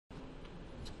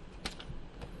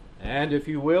And if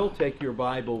you will, take your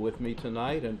Bible with me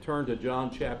tonight and turn to John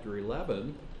chapter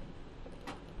 11.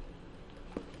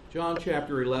 John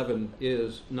chapter 11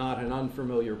 is not an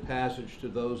unfamiliar passage to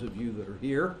those of you that are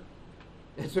here.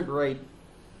 It's a great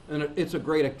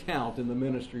account in the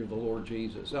ministry of the Lord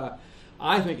Jesus.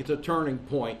 I think it's a turning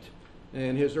point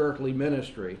in his earthly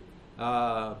ministry.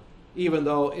 Even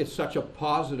though it's such a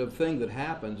positive thing that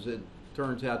happens, it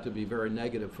turns out to be very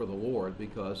negative for the Lord,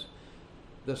 because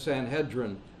the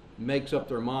Sanhedrin makes up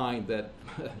their mind that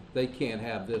they can't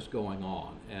have this going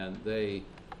on, and they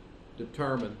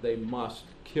determine they must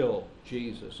kill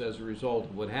Jesus as a result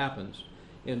of what happens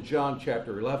in John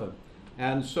chapter 11.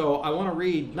 And so I want to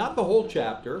read not the whole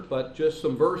chapter, but just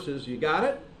some verses. You got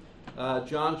it?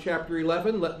 John chapter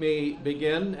 11. Let me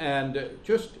begin and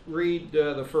just read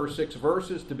the first 6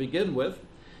 verses to begin with.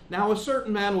 Now a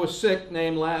certain man was sick,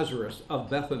 named Lazarus,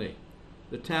 of Bethany,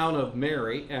 the town of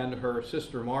Mary and her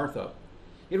sister Martha.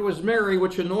 It was Mary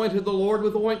which anointed the Lord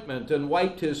with ointment and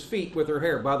wiped his feet with her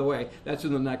hair. By the way, that's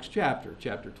in the next chapter,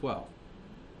 chapter 12.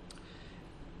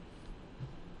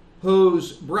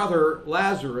 Whose brother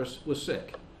Lazarus was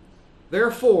sick.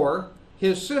 Therefore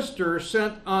his sister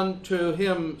sent unto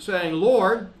him, saying,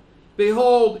 Lord,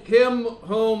 behold, him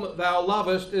whom thou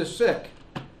lovest is sick.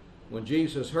 When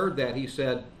Jesus heard that, he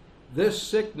said, This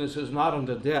sickness is not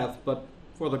unto death, but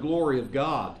for the glory of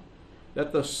God,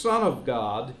 that the Son of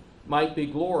God might be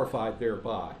glorified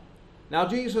thereby. Now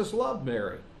Jesus loved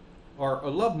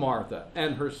loved Martha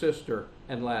and her sister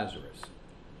and Lazarus.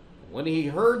 When he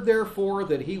heard therefore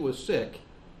that he was sick,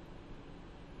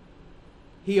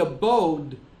 he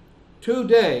abode 2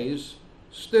 days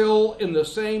still in the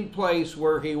same place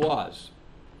where he was.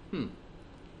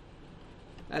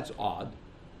 That's odd.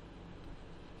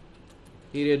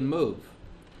 He didn't move.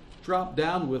 Drop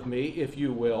down with me, if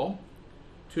you will,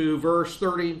 to verse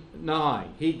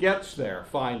 39. He gets there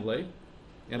finally,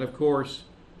 and of course,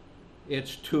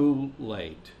 it's too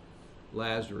late.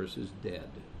 Lazarus is dead.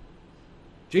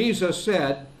 Jesus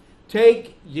said,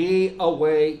 Take ye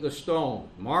away the stone.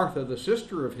 Martha, the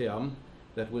sister of him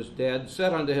that was dead,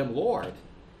 said unto him, Lord,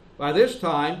 by this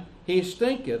time he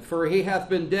stinketh, for he hath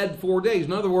been dead 4 days.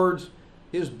 In other words,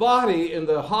 his body in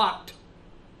the hot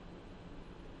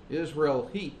Israel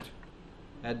heat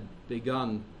had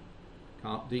begun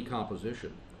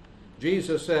decomposition.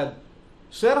 Jesus said,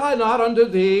 Said I not unto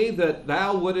thee that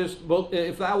thou wouldest,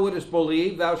 if thou wouldest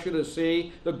believe, thou shouldest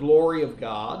see the glory of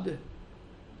God?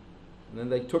 And then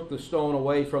they took the stone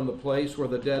away from the place where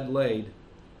the dead laid.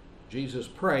 Jesus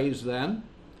prays then.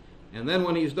 And then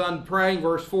when he's done praying,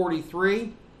 verse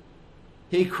 43,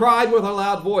 he cried with a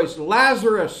loud voice,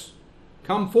 Lazarus,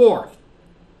 come forth.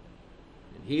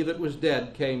 And he that was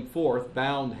dead came forth,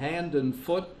 bound hand and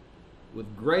foot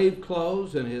with grave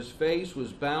clothes, and his face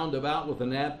was bound about with a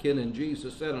napkin. And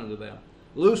Jesus said unto them,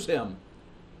 Loose him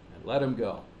and let him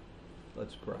go.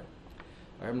 Let's pray.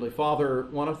 Our Heavenly Father, I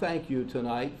want to thank you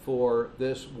tonight for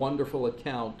this wonderful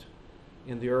account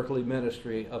in the earthly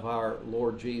ministry of our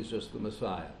Lord Jesus the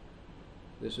Messiah.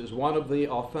 This is one of the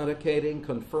authenticating,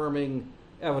 confirming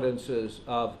evidences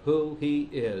of who he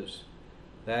is.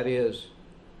 That is,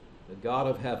 the God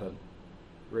of heaven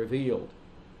revealed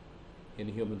in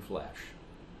human flesh.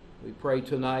 We pray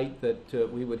tonight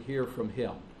that we would hear from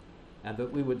him, and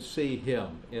that we would see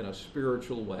him in a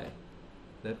spiritual way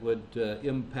that would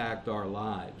impact our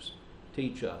lives,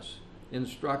 teach us,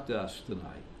 instruct us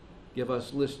tonight, give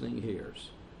us listening ears.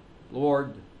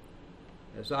 Lord,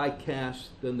 as I cast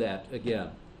the net again,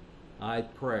 I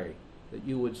pray that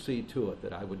you would see to it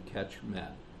that I would catch men.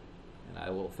 And I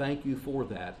will thank you for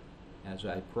that as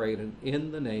I pray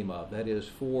in the name of, that is,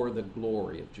 for the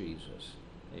glory of Jesus.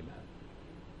 Amen.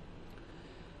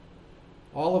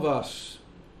 All of us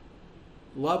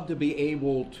love to be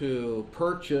able to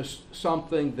purchase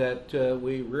something that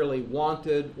we really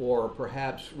wanted or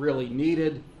perhaps really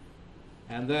needed,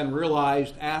 and then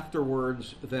realized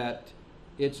afterwards that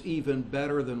it's even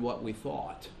better than what we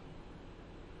thought.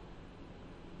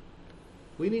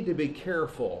 We need to be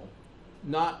careful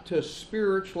not to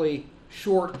spiritually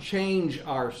shortchange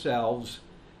ourselves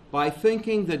by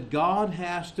thinking that God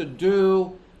has to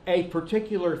do a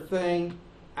particular thing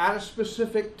at a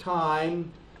specific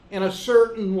time, in a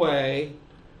certain way,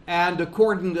 and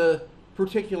according to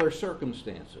particular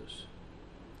circumstances.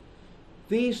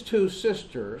 These 2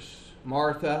 sisters,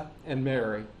 Martha and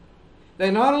Mary, they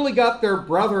not only got their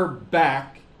brother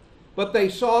back, but they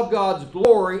saw God's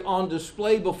glory on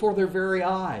display before their very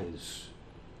eyes.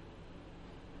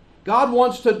 God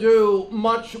wants to do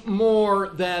much more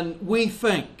than we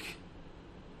think.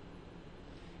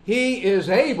 He is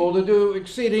able to do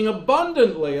exceeding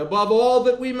abundantly above all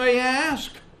that we may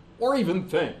ask or even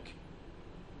think.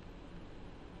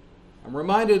 I'm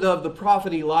reminded of the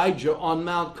prophet Elijah on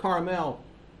Mount Carmel,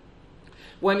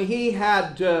 when he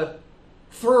had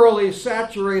thoroughly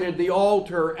saturated the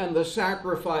altar and the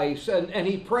sacrifice, and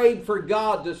he prayed for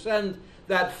God to send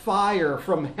that fire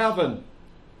from heaven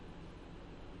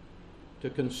to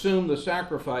consume the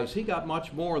sacrifice. He got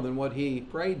much more than what he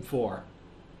prayed for.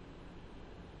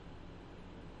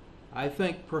 I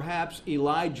think perhaps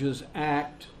Elijah's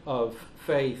act of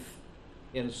faith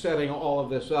in setting all of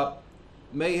this up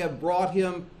may have brought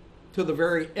him to the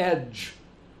very edge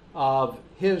of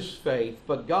his faith,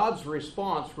 but God's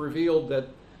response revealed that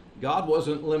God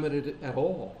wasn't limited at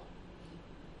all.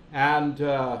 And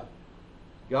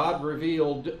God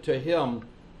revealed to him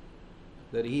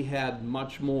that he had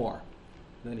much more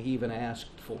than he even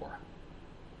asked for.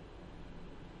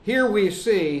 Here we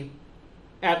see,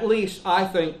 at least I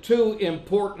think, two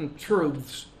important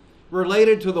truths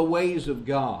related to the ways of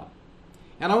God.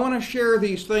 And I want to share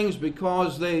these things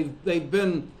because they've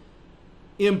been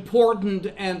important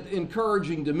and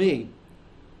encouraging to me.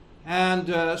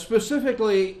 And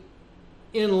specifically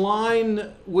in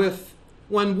line with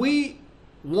when we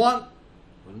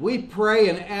pray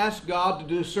and ask God to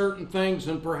do certain things,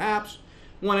 and perhaps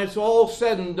when it's all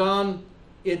said and done,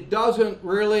 it doesn't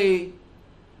reach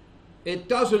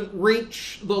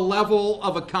the level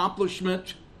of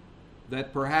accomplishment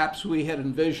that perhaps we had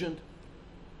envisioned,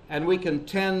 and we can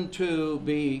tend to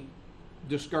be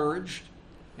discouraged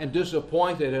and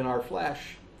disappointed in our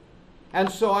flesh.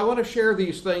 And so I want to share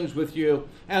these things with you.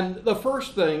 And the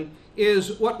first thing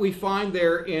is what we find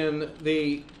there in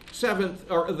the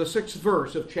 6th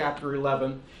verse of chapter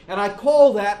 11. And I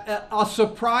call that a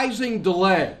surprising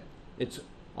delay. It's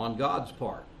on God's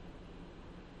part.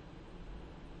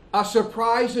 A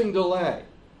surprising delay.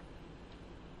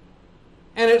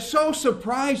 And it's so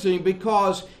surprising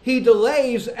because he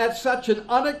delays at such an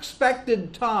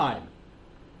unexpected time.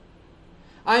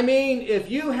 I mean, if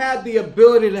you had the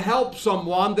ability to help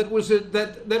someone that was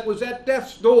at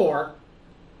death's door,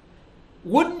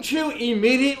 wouldn't you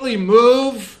immediately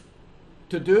move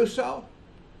to do so?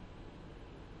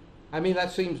 I mean,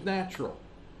 that seems natural.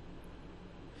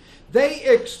 They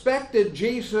expected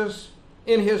Jesus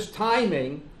in his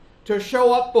timing to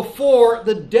show up before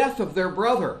the death of their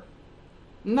brother,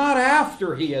 not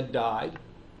after he had died.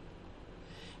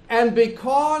 And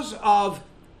because of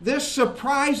this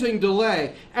surprising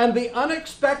delay and the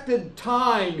unexpected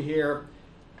time here,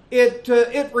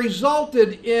 it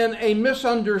resulted in a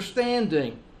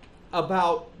misunderstanding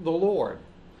about the Lord.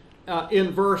 In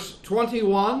verse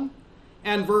 21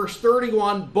 and verse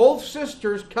 31, both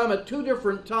sisters come at two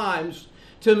different times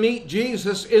to meet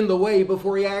Jesus in the way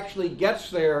before he actually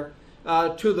gets there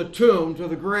to the tomb, to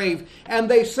the grave, and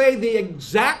they say the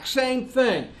exact same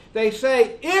thing. They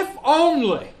say, if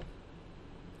only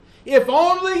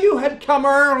you had come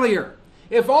earlier,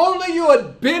 if only you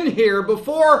had been here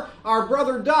before our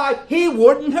brother died, he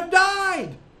wouldn't have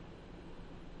died.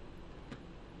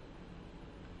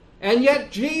 And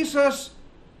yet Jesus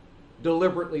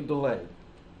deliberately delayed.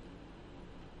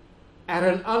 At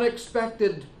an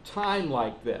unexpected time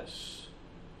like this,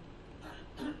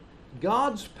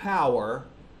 God's power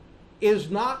is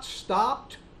not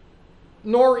stopped,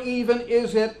 nor even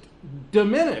is it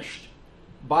diminished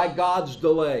by God's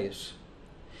delays.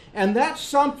 And that's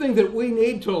something that we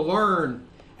need to learn.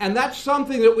 And that's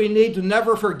something that we need to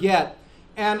never forget.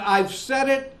 And I've said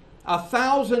it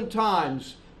 1,000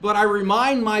 times, but I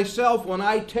remind myself when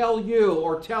I tell you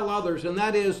or tell others, and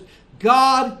that is,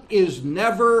 God is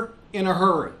never in a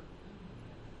hurry.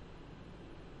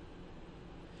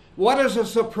 What is a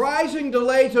surprising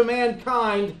delay to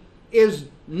mankind is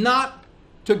not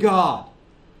to God.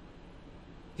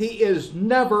 He is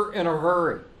never in a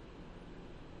hurry.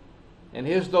 And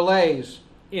his delays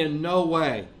in no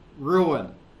way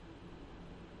ruin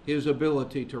his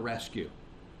ability to rescue.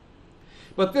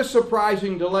 But this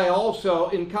surprising delay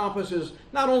also encompasses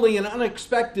not only an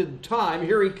unexpected time,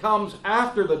 here he comes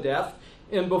after the death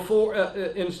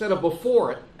instead of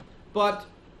before it, but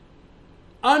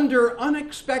under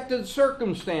unexpected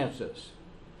circumstances.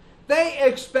 They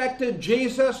expected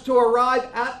Jesus to arrive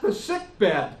at the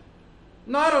sickbed,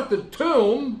 not at the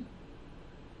tomb,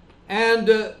 and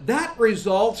that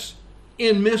results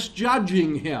in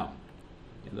misjudging him.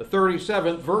 In the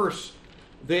 37th verse,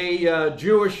 the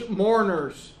Jewish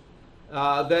mourners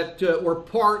that were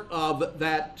part of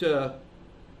that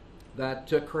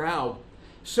crowd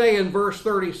say in verse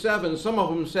 37, some of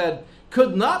them said,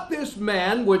 "Could not this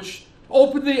man which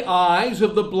opened the eyes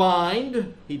of the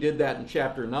blind," he did that in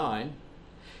chapter 9,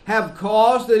 "have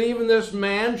caused that even this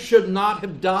man should not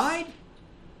have died?"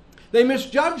 They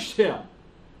misjudged him.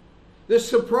 This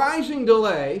surprising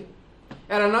delay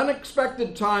at an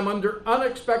unexpected time, under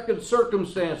unexpected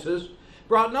circumstances,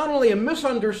 brought not only a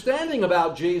misunderstanding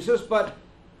about Jesus, but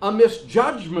a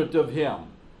misjudgment of him.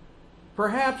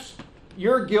 Perhaps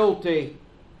you're guilty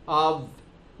of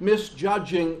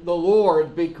misjudging the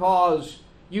Lord because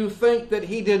you think that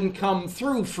he didn't come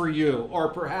through for you, or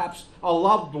perhaps a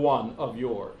loved one of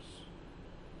yours.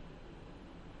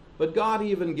 But God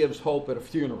even gives hope at a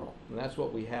funeral, and that's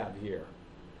what we have here.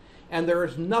 And there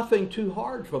is nothing too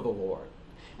hard for the Lord,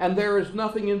 and there is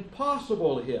nothing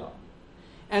impossible to him.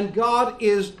 And God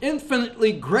is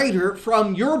infinitely greater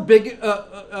from your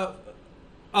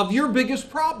your biggest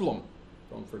problem.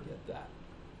 Don't forget that.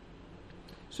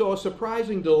 So a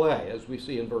surprising delay, as we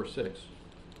see in verse 6.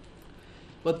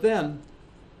 But then,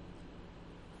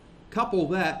 couple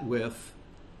that with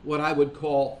what I would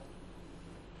call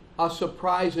a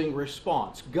surprising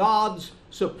response. God's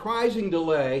surprising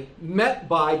delay met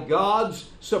by God's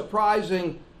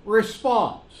surprising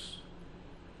response.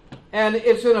 And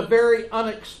it's in a very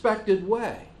unexpected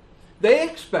way. They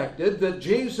expected that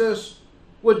Jesus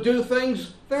would do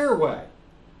things their way.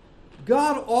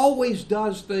 God always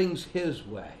does things his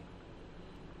way.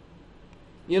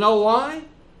 You know why?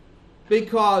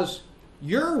 Because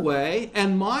your way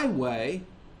and my way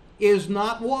is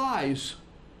not wise.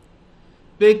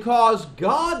 Because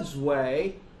God's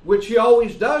way, which he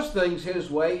always does things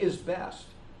his way, is best.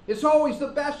 It's always the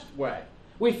best way.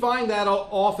 We find that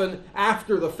often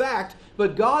after the fact,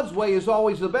 but God's way is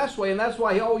always the best way, and that's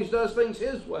why he always does things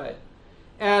his way.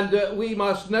 And we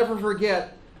must never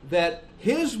forget that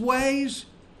his ways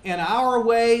and our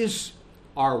ways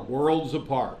are worlds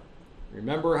apart.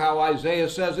 Remember how Isaiah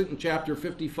says it in chapter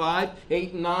 55,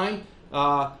 8 and 9?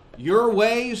 Your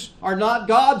ways are not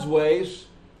God's ways.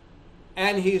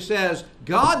 And he says,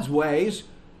 God's ways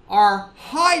are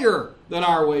higher than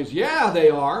our ways. Yeah, they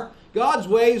are. God's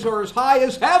ways are as high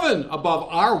as heaven above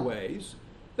our ways.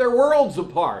 They're worlds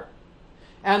apart.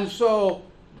 And so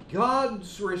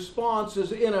God's response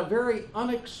is in a very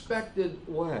unexpected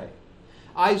way.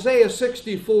 Isaiah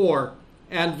 64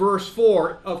 and verse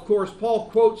 4, of course, Paul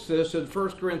quotes this in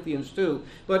 1 Corinthians 2,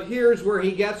 but here's where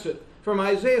he gets it. From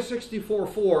Isaiah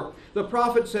 64:4, the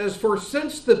prophet says, "For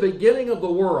since the beginning of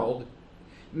the world,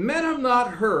 men have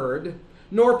not heard,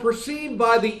 nor perceived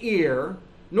by the ear,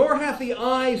 nor hath the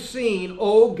eye seen,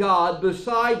 O God,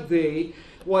 beside thee,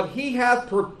 what he hath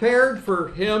prepared for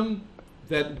him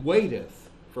that waiteth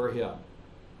for him."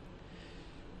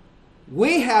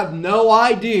 We have no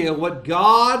idea what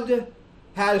God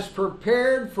has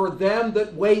prepared for them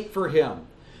that wait for him.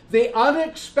 The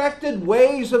unexpected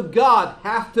ways of God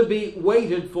have to be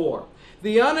waited for.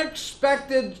 The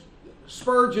unexpected,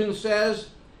 Spurgeon says,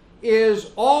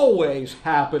 is always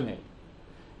happening.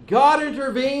 God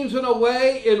intervenes in a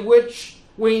way in which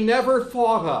we never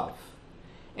thought of.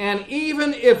 And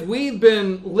even if we've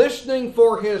been listening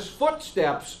for his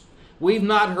footsteps, we've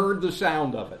not heard the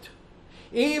sound of it.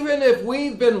 Even if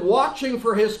we've been watching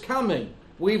for his coming,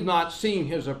 we've not seen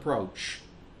his approach.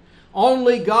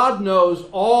 Only God knows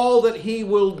all that he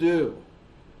will do.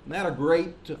 Isn't that a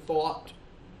great thought?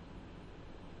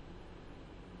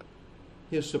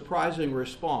 His surprising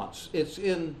response. It's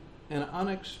in an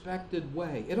unexpected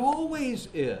way. It always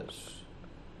is.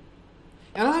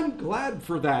 And I'm glad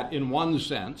for that in one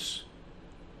sense.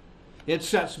 It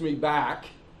sets me back.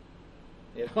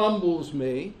 It humbles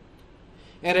me.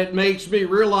 And it makes me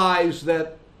realize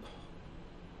that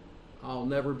I'll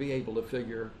never be able to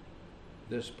figure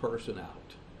this person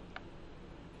out.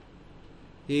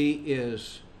 He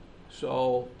is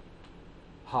so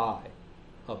high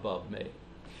above me.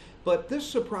 But this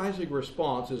surprising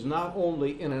response is not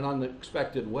only in an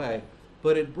unexpected way,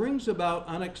 but it brings about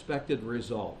unexpected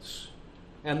results.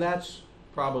 And that's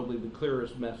probably the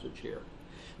clearest message here.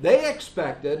 They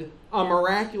expected a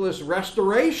miraculous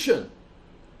restoration,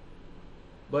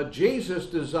 but Jesus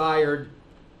desired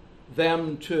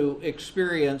them to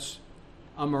experience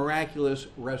a miraculous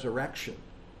resurrection.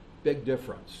 Big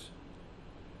difference.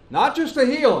 Not just a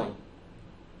healing,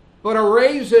 but a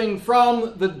raising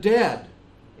from the dead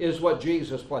is what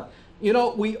Jesus planned. You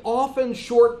know, we often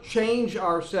shortchange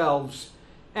ourselves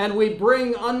and we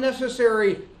bring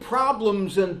unnecessary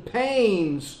problems and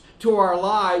pains to our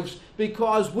lives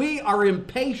because we are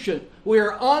impatient. We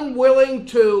are unwilling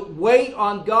to wait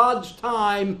on God's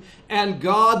time and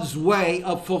God's way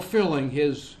of fulfilling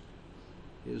His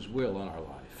will in our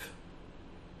life.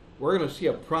 We're going to see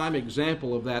a prime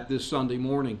example of that this Sunday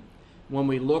morning when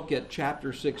we look at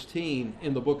chapter 16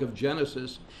 in the book of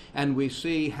Genesis and we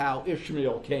see how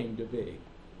Ishmael came to be.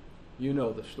 You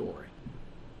know the story.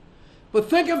 But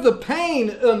think of the pain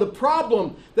and the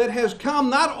problem that has come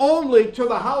not only to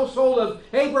the household of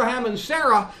Abraham and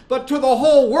Sarah, but to the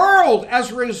whole world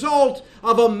as a result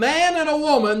of a man and a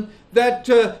woman that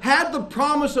had the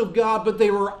promise of God, but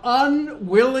they were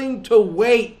unwilling to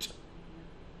wait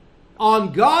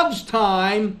on God's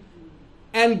time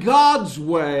and God's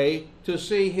way to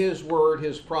see His word,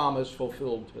 His promise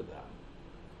fulfilled to them.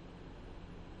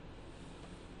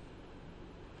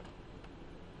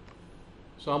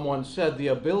 Someone said the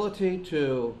ability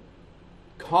to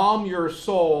calm your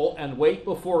soul and wait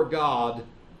before God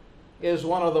is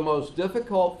one of the most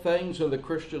difficult things in the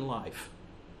Christian life.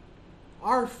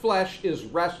 Our flesh is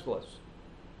restless.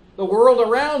 The world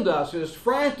around us is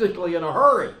frantically in a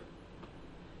hurry.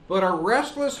 But a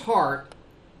restless heart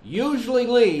usually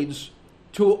leads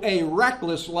to a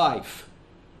reckless life.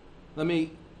 Let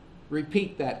me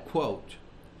repeat that quote.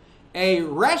 A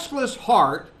restless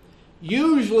heart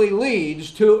usually leads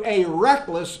to a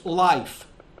reckless life.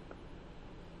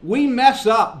 We mess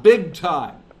up big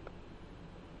time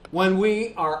when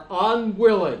we are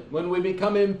unwilling, when we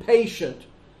become impatient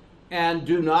and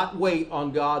do not wait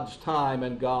on God's time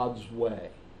and God's way.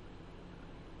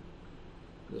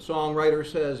 The songwriter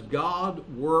says, God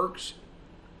works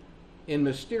in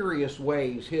mysterious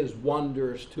ways His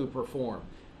wonders to perform.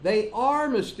 They are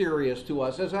mysterious to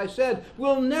us. As I said,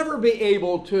 we'll never be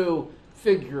able to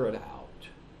figure it out.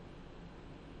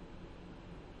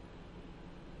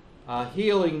 A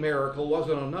healing miracle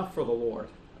wasn't enough for the Lord.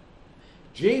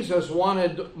 Jesus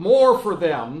wanted more for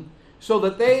them so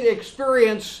that they'd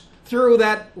experience through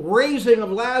that raising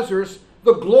of Lazarus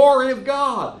the glory of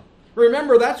God.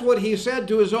 Remember, that's what He said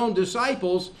to His own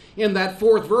disciples in that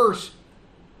 4th verse.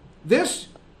 This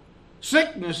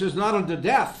sickness is not unto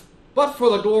death, but for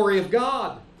the glory of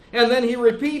God. And then He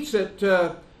repeats it.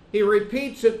 He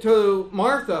repeats it to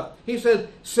Martha. He said,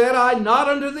 said I not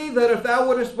unto thee that if thou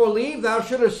wouldest believe, thou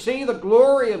shouldest see the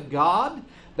glory of God?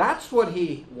 That's what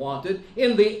He wanted.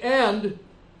 In the end,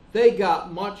 they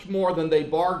got much more than they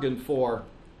bargained for.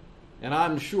 And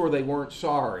I'm sure they weren't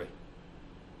sorry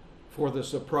for the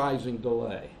surprising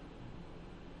delay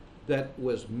that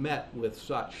was met with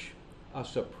such a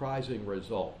surprising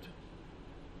result.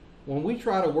 When we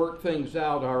try to work things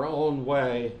out our own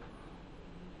way,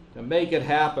 to make it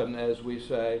happen, as we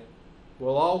say,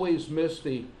 we'll always miss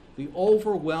the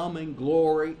overwhelming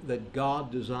glory that God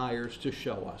desires to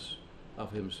show us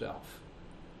of Himself.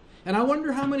 And I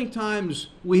wonder how many times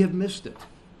we have missed it.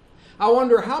 I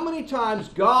wonder how many times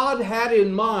God had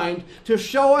in mind to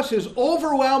show us His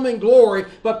overwhelming glory,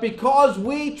 but because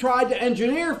we tried to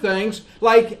engineer things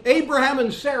like Abraham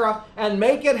and Sarah and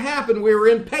make it happen, we were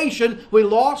impatient, we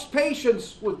lost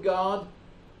patience with God.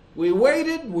 We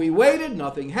waited,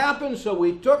 nothing happened, so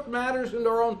we took matters into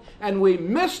our own, and we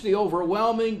missed the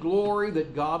overwhelming glory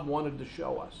that God wanted to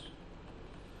show us.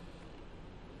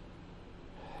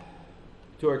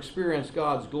 To experience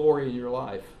God's glory in your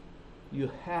life, you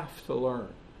have to learn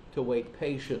to wait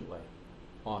patiently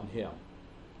on Him.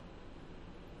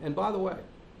 And by the way,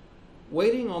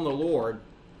 waiting on the Lord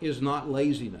is not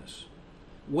laziness.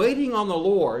 Waiting on the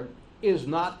Lord is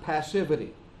not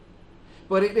passivity.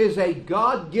 But it is a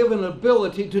God-given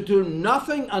ability to do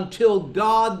nothing until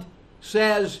God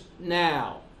says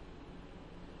now.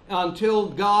 Until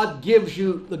God gives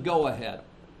you the go-ahead.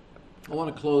 I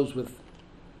want to close with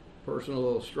a personal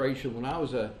illustration. When I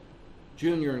was a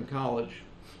junior in college,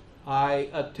 I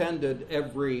attended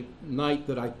every night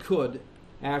that I could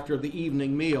after the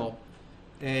evening meal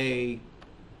a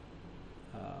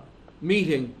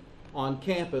meeting on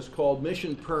campus called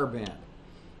Mission Prayer Band.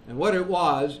 And what it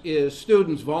was is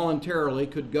students voluntarily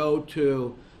could go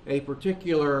to a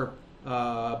particular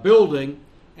building,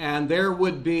 and there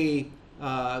would be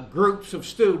groups of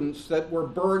students that were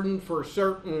burdened for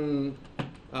certain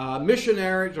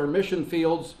missionaries or mission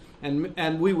fields,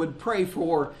 and we would pray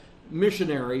for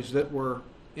missionaries that were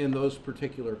in those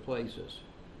particular places.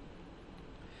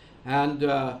 And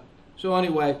so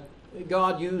anyway,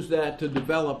 God used that to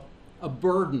develop a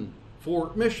burden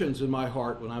for missions in my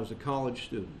heart when I was a college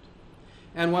student.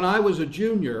 And when I was a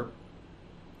junior,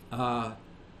 an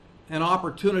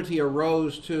opportunity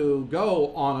arose to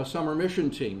go on a summer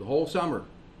mission team the whole summer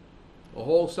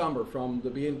from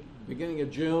the beginning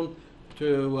of June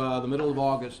to the middle of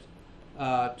August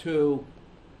to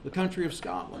the country of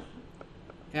Scotland.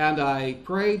 And I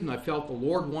prayed and I felt the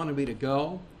Lord wanted me to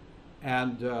go.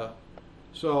 And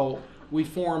so we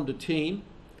formed a team.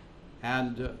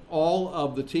 And all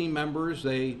of the team members,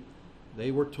 they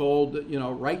were told,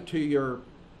 write to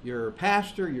your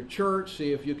pastor, your church,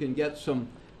 see if you can get some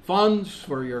funds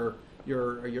for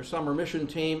your summer mission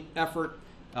team effort.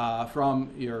 from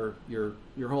your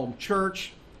home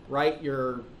church, right?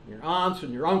 Your aunts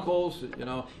and your uncles,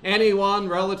 anyone,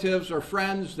 relatives or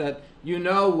friends that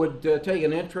would take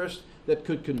an interest that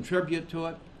could contribute to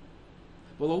it.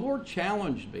 Well, the Lord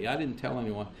challenged me. I didn't tell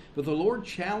anyone, but the Lord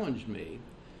challenged me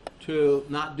to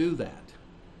not do that,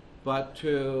 but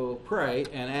to pray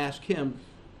and ask Him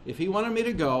if He wanted me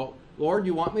to go. Lord,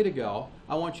 you want me to go?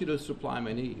 I want you to supply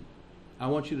my need. I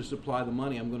want you to supply the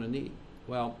money I'm going to need.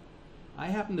 Well, I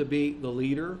happened to be the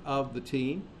leader of the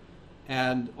team,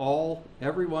 and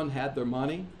everyone had their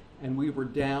money, and we were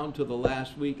down to the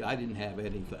last week. I didn't have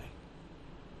anything.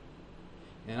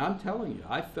 And I'm telling you,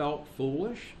 I felt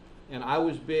foolish, and I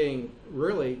was being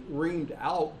really reamed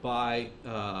out by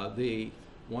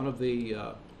one of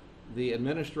the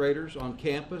administrators on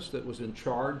campus that was in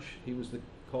charge. He was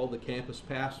called the campus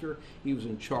pastor. He was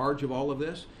in charge of all of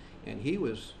this, and he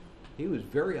was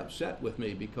very upset with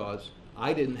me because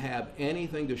I didn't have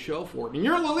anything to show for it. And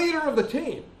you're the leader of the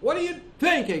team. What are you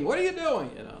thinking? What are you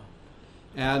doing?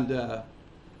 And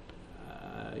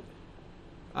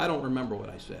I don't remember what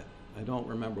I said.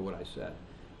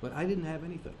 But I didn't have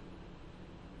anything.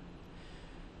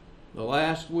 The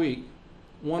last week,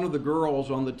 one of the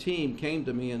girls on the team came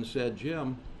to me and said,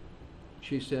 Jim,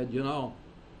 she said,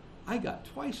 I got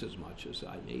twice as much as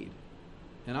I need,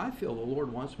 and I feel the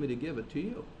Lord wants me to give it to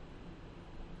you.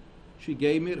 She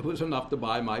gave me, it was enough to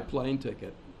buy my plane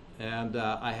ticket, and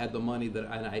I had the money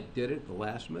and I did it at the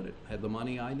last minute. I had the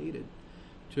money I needed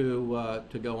to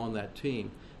go on that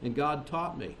team, and God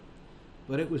taught me.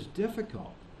 But it was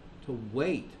difficult to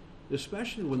wait,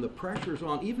 especially when the pressure's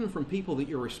on, even from people that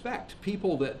you respect,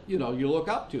 people that you look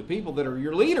up to, people that are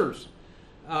your leaders,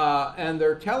 and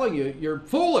they're telling you you're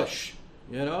foolish,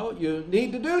 you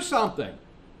need to do something.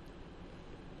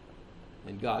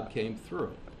 And God came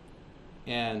through,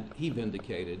 and He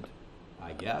vindicated,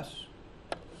 I guess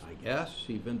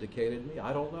He vindicated me.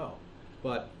 I don't know,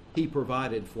 but He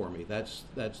provided for me. That's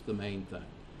the main thing.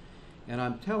 And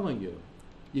I'm telling you,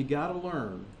 you got to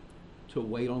learn to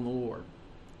wait on the Lord.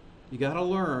 You got to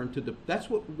learn that's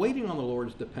what waiting on the Lord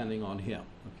is, depending on Him,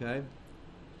 okay?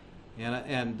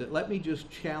 And let me just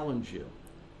challenge you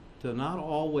to not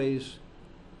always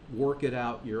work it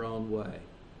out your own way,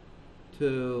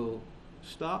 to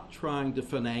stop trying to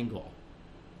finagle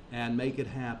and make it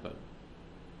happen.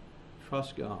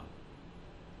 Trust God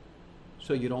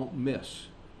so you don't miss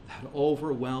that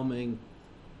overwhelming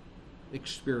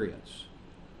experience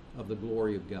of the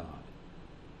glory of God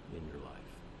in your life.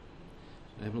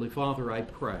 Heavenly Father, I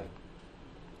pray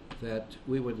that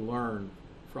we would learn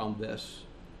from this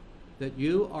that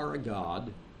you are a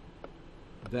God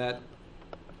that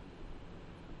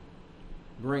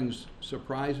brings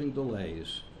surprising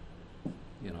delays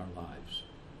in our lives.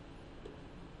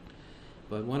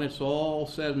 But when it's all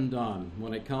said and done,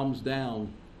 when it comes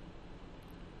down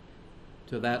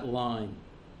to that line,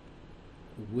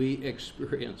 we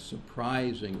experience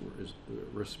surprising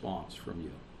response from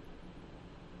you.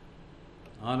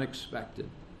 Unexpected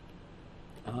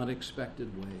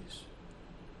ways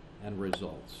and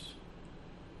results.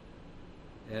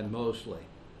 And mostly,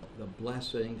 the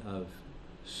blessing of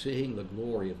seeing the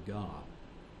glory of God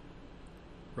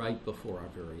right before our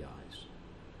very eyes.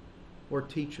 Lord,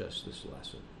 teach us this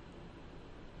lesson.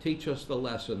 Teach us the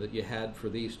lesson that you had for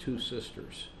these two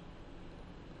sisters.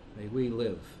 May we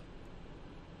live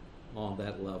on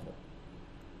that level.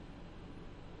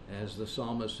 As the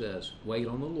psalmist says, wait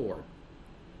on the Lord.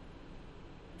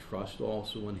 Trust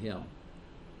also in Him,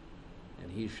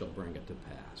 and He shall bring it to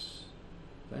pass.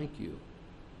 Thank you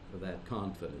for that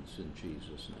confidence in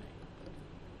Jesus' name.